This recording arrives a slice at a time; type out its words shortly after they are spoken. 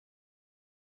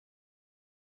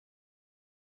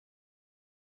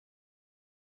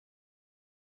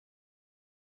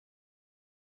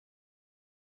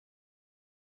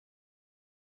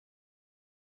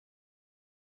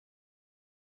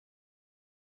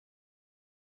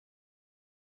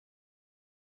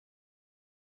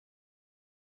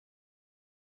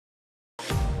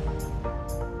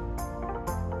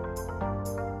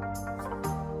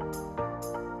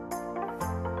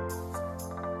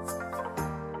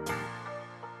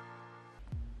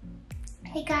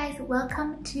Hey guys,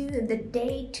 welcome to the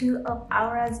day 2 of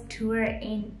Aura's tour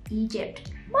in Egypt.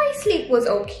 My sleep was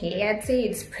okay. I'd say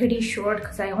it's pretty short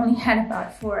because I only had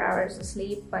about 4 hours of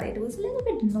sleep, but it was a little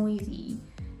bit noisy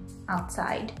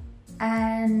outside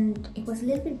and it was a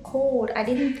little bit cold. I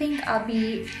didn't think I'll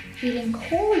be feeling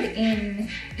cold in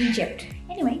Egypt.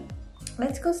 Anyway,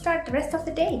 let's go start the rest of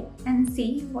the day and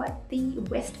see what the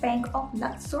West Bank of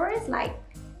Luxor is like.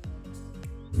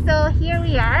 So here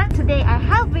we are. Today I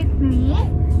have with me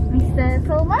Mr.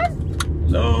 Salman,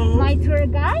 hello, my tour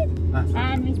guide,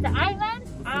 and Mr. Ayman,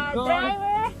 our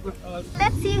driver.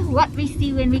 Let's see what we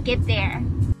see when we get there.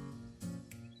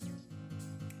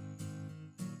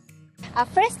 Our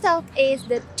first stop is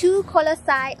the two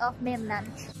colossi of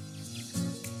Memnon.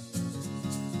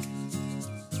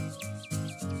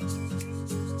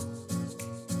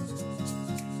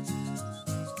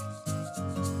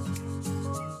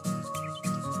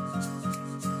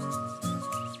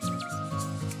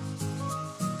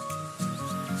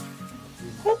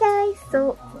 Hey guys,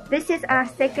 so this is our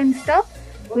second stop.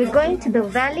 We're going to the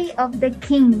Valley of the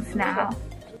Kings now.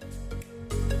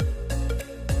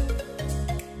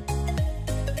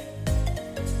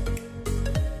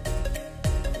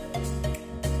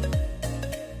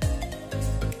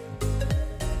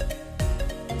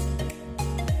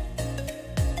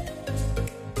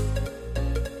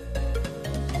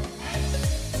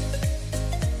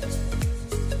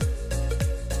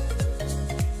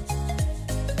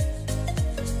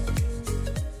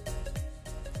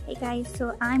 Hey guys,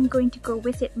 so I'm going to go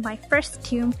visit my first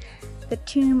tomb, the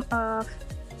tomb of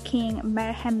King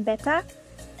Merhembeta,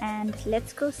 and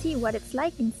let's go see what it's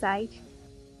like inside.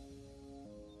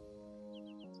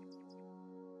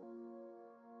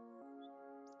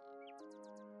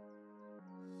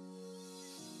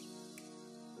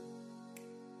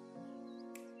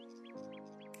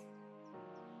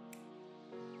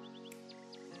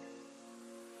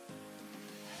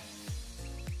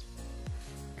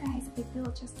 Guys, I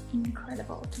feel just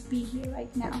incredible to be here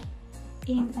right now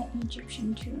in an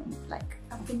Egyptian tomb. Like,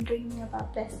 I've been dreaming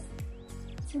about this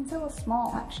since I was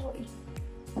small actually,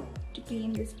 to be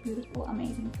in this beautiful,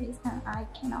 amazing place, and I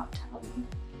cannot tell you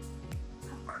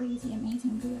how crazy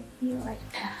amazing do I feel right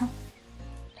now.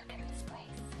 Look at this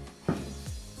place.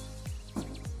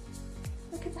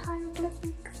 Look at the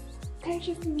hieroglyphics. They're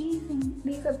just amazing.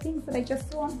 These are things that I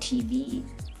just saw on TV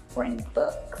or in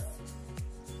books.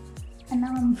 And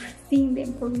now I'm seeing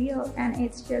them for real, and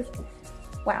it's just,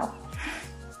 wow.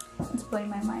 It's blowing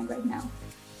my mind right now.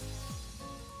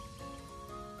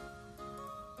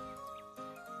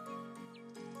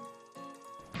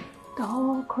 The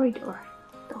whole corridor,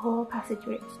 the whole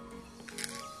passageway is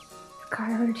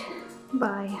covered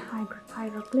by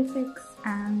hieroglyphics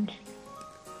and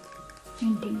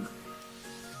paintings.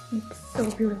 It's so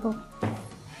beautiful.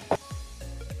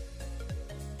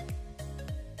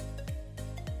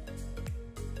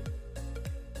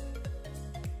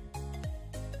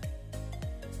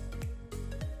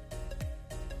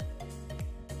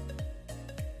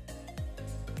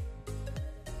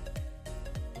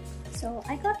 So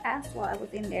I got asked while I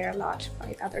was in there a lot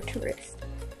by other tourists,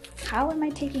 how am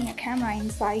I taking a camera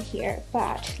inside here?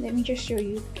 But let me just show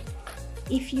you.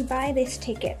 If you buy this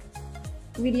ticket,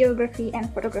 videography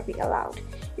and photography allowed.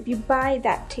 If you buy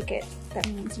that ticket, that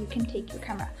means you can take your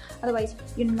camera. Otherwise,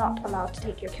 you're not allowed to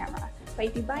take your camera. But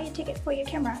if you buy a ticket for your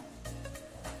camera,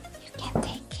 you can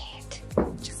take it,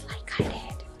 just like I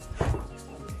did.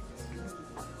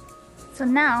 So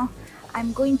now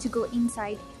I'm going to go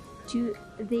inside to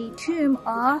the tomb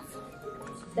of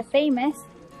the famous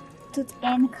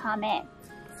Tutankhamun.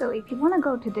 So if you want to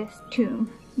go to this tomb,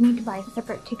 you need to buy a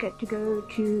separate ticket to go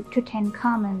to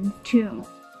Tutankhamun's tomb.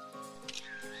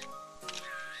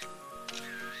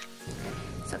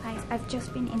 So guys, I've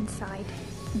just been inside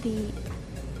the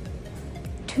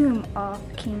tomb of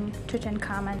King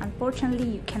Tutankhamun. Unfortunately,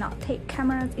 you cannot take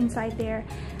cameras inside there.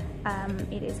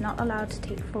 It is not allowed to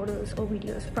take photos or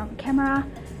videos from camera.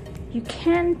 You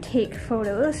can take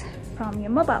photos from your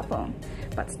mobile phone,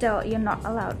 but still you're not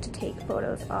allowed to take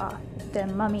photos of the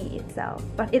mummy itself.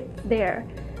 But it's there.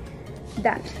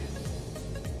 That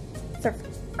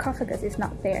sarcophagus is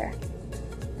not there.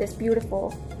 This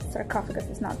beautiful sarcophagus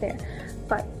is not there,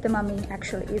 but the mummy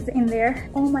actually is in there.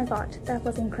 Oh my god, that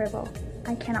was incredible.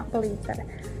 I cannot believe that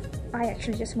I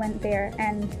actually just went there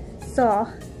and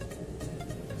saw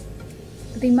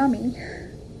the mummy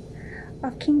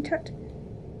of King Tut.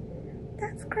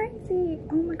 That's crazy.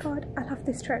 Oh my god, I love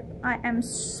this trip. I am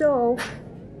so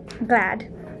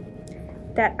glad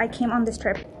that I came on this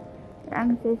trip.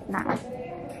 Ramesses now.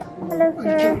 Hello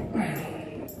sir.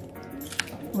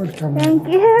 Welcome. Thank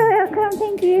you. Welcome.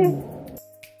 Thank you.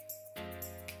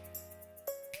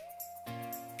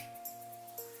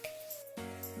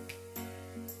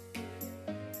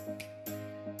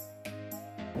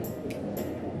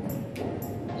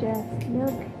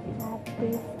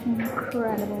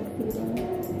 incredible feeling.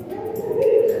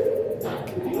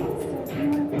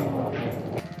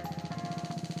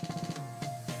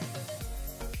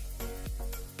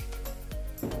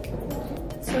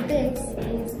 So this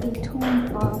is the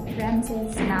tomb of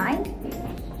Ramesses IX,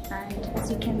 and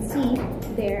as you can see,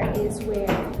 there is where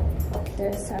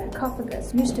the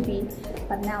sarcophagus used to be,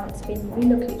 but now it's been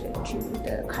relocated to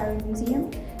the Cairo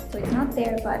Museum. So it's not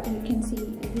there, but you can see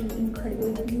the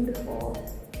incredibly beautiful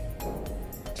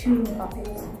tomb of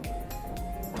his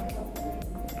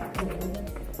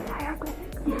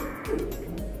hieroglyphics.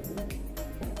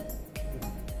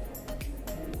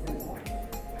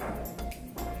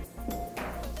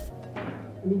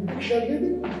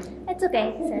 It's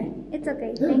okay, sir. It's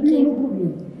okay. Thank you.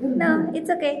 No, it's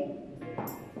okay.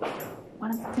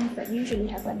 One of the things that usually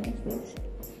happen is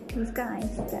these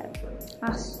guys that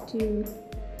ask to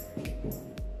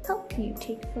help you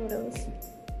take photos.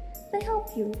 They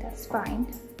help you, that's fine.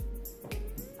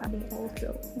 But they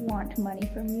also want money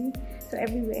from you. So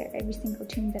everywhere, every single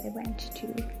tomb that I went to,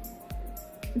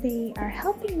 they are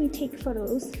helping me take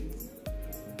photos,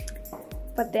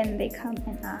 but then they come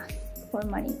and ask for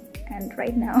money. And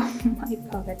right now, my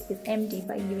pocket is empty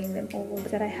by giving them all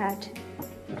that I had.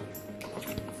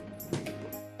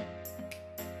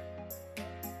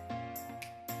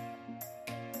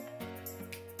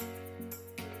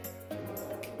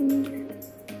 These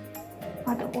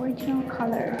are the original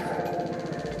colors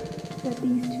that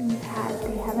these tombs had.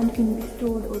 They haven't been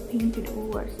restored or painted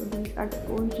over, so these are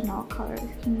the original colors.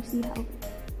 Can you see how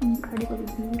incredibly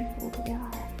beautiful they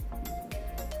are?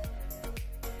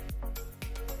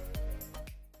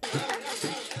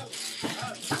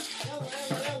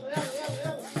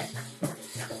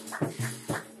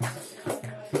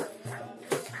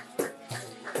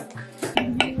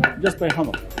 Just by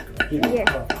hammer. Yes.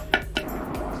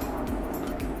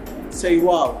 Say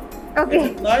wow. Okay.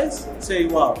 If it's nice, say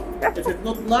wow. If it's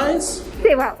not nice,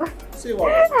 Say wow. say wow.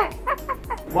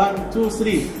 1, 2,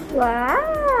 3.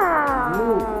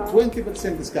 Wow.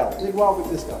 20% discount. Say wow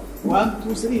with discount. 1,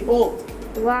 2, 3. All.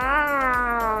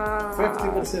 Wow.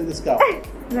 50% discount.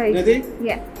 Right. Ready?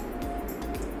 Yeah.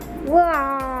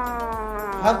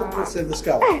 Wow. 100%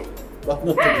 discount. But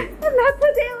not today. Not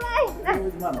today, why?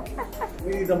 With money.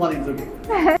 We need the money today.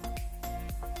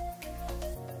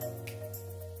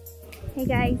 Hey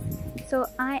guys, so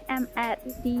I am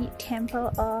at the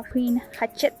Temple of Queen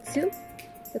Hatshepsut,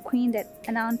 the queen that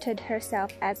anointed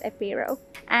herself as a pharaoh.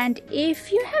 And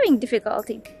if you're having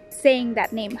difficulty saying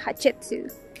that name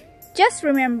Hatshepsut, just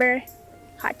remember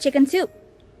hot chicken soup.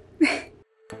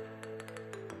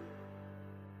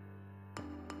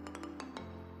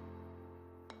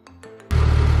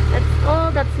 That's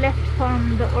all that's left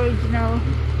from the original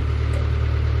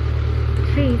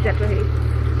trees that were here.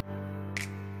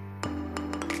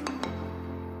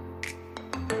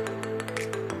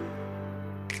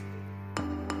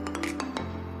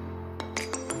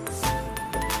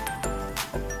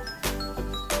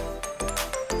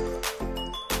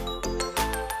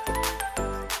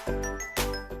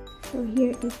 So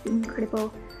here is the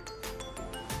incredible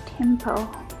Temple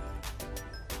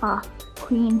of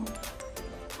Queen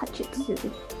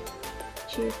Hatshepsut.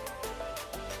 Cheers.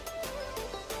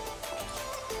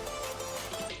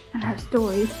 And her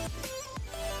story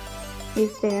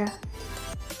is there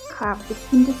carved. It's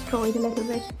been destroyed a little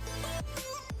bit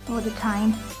over the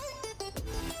time,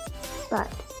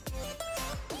 but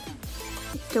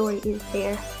the story is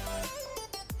there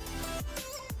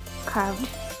carved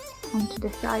onto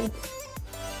the sides.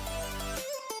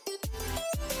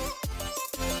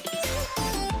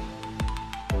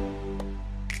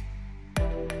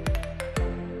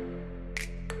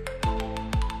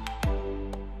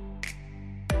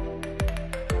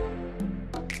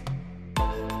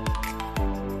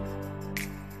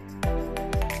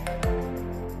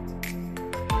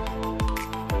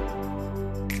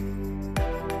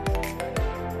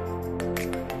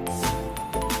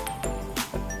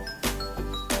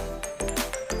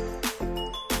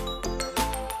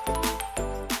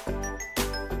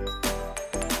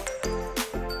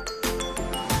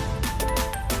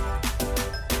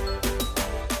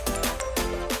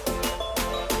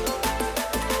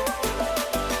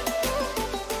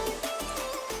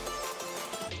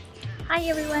 Hi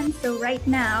everyone, so right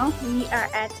now we are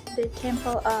at the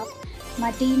Temple of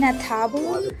Medinet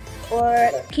Habu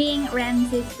or King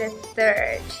Ramesses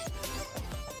III.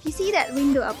 You see that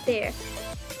window up there?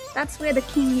 That's where the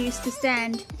king used to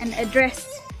stand and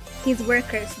address his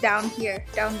workers down here,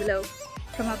 down below,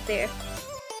 from up there.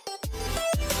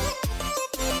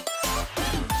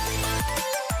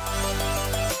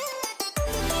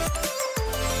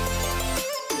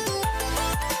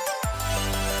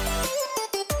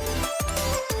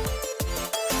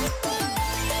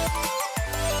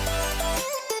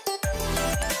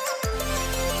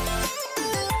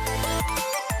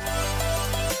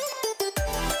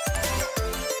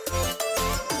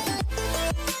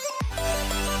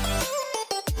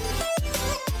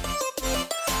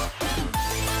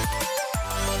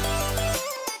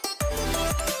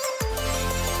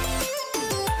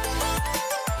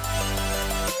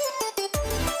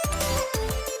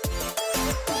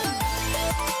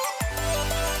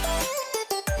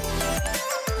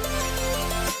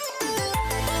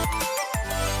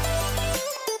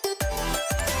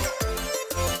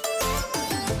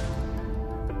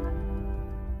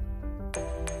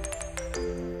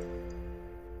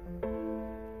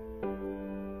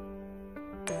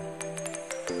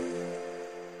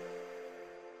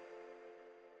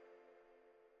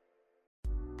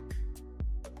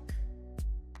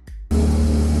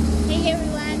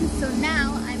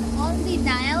 on the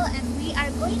Nile and we are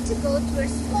going to go to a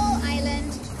small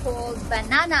island called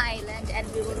Banana Island, and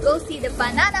we will go see the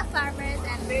banana farmers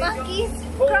and monkeys,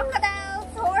 crocodiles,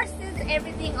 horses,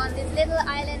 everything on this little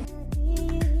island.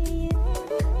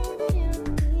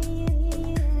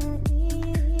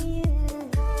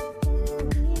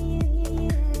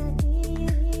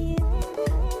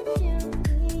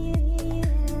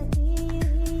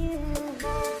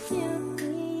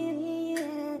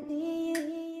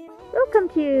 Welcome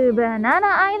to Banana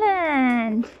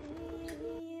Island!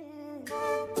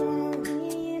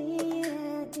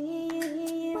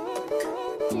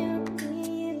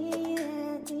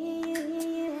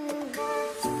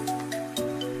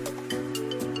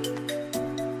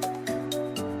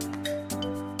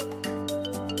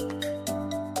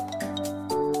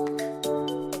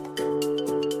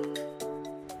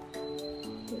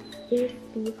 This is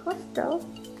the hostel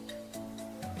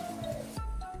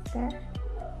that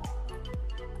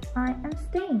I am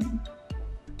staying.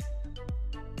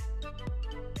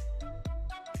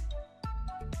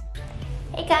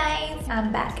 Hey guys,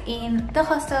 I'm back in the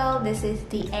hostel. This is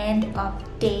the end of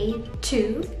day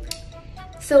 2.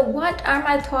 So what are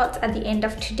my thoughts at the end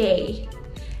of today?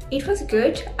 It was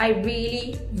good. I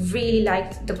really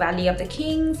liked the Valley of the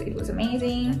Kings. It was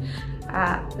amazing.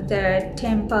 The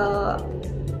Temple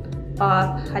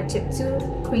of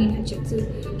Hatshepsut, Queen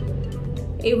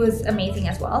Hatshepsut. It was amazing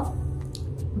as well.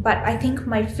 But I think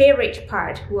my favorite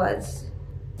part was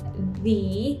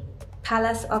the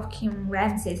Palace of King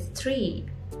Ramesses III.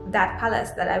 That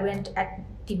palace that I went at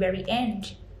the very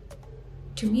end.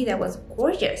 To me, that was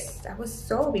gorgeous. That was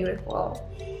so beautiful.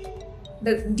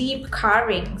 The deep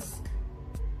carvings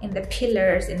in the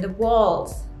pillars, in the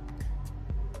walls,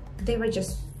 they were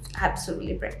just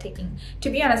absolutely breathtaking.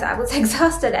 To be honest, I was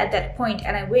exhausted at that point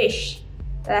and I wish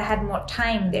that I had more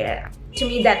time there. To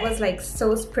me, that was like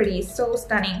so pretty, so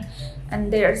stunning,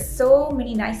 and there are so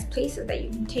many nice places that you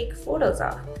can take photos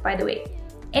of. By the way,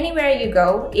 anywhere you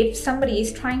go, if somebody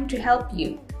is trying to help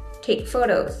you take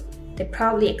photos, they're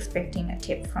probably expecting a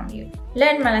tip from you.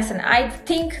 Learn my lesson. I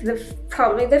think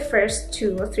probably the first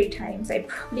 2 or 3 times I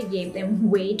probably gave them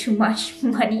way too much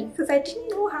money because I didn't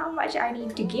know how much I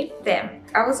need to give them.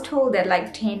 I was told that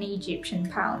like 10 Egyptian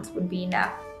pounds would be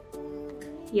enough.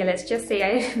 Yeah, let's just say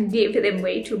I gave them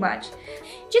way too much.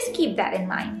 Just keep that in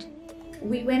mind.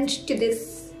 We went to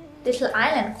this little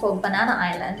island called Banana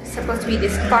Island. It's supposed to be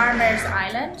this farmer's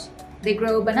island. They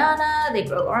grow banana, they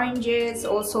grow oranges,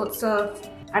 all sorts of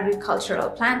agricultural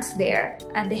plants there.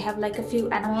 And they have like a few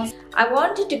animals. I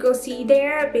wanted to go see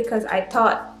there because I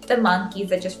thought the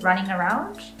monkeys are just running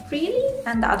around freely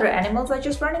and the other animals are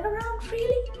just running around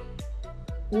freely,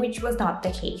 which was not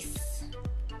the case.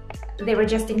 They were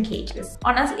just in cages.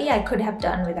 Honestly, I could have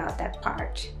done without that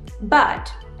part.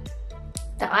 But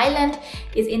the island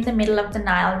is in the middle of the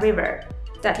Nile River.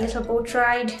 That little boat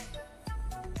ride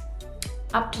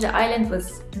up to the island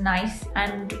was nice,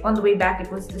 and on the way back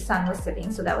the sun was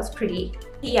setting, so that was pretty.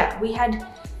 Yeah, we had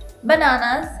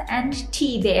bananas and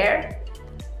tea there.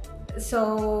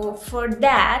 So for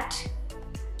that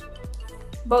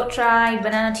boat ride,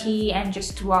 banana tea, and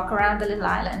just to walk around the little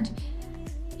island,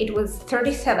 it was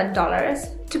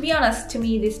 $37. To be honest, to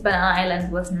me this banana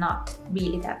island was not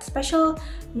really that special.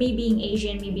 Me being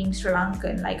Asian, me being Sri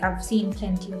Lankan, like I've seen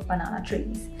plenty of banana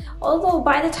trees. Although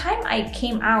by the time I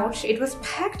came out, it was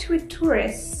packed with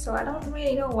tourists, so I don't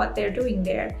really know what they're doing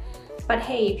there. But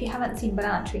hey, if you haven't seen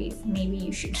banana trees, maybe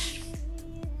you should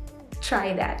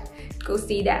try that, go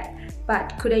see that.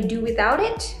 But could I do without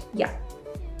it? Yeah.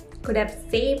 Could I have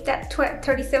saved that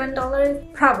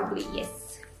 $37? Probably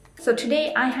yes. So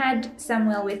today I had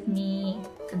Samuel with me,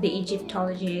 the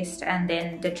Egyptologist, and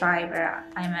then the driver,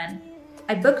 Ayman.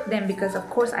 I booked them because of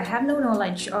course I have no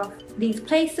knowledge of these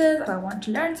places. I want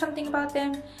to learn something about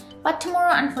them. But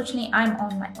tomorrow, unfortunately, I'm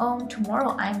on my own.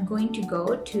 Tomorrow I'm going to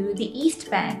go to the East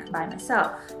Bank by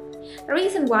myself. The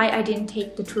reason why I didn't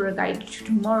take the tour guide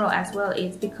tomorrow as well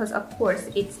is because of course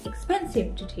it's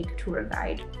expensive to take a tour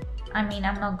guide. I mean,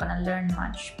 I'm not gonna learn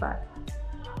much, but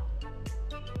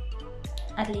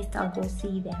at least I'll go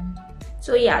see them.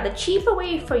 So yeah, the cheaper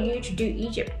way for you to do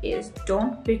Egypt is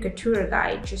don't book a tour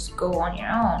guide, just go on your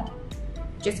own.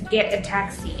 Just get a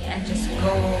taxi and just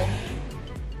go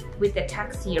with the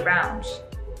taxi around.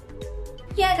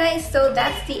 Yeah guys, so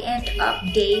that's the end of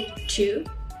day 2.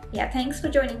 Yeah, thanks for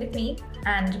joining with me,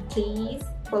 and please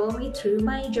follow me through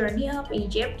my journey of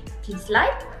Egypt. Please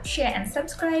like, share and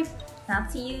subscribe. I'll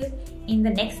see you in the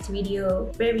next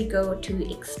video where we go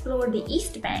to explore the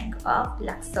East Bank of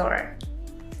Luxor.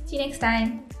 See you next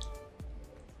time.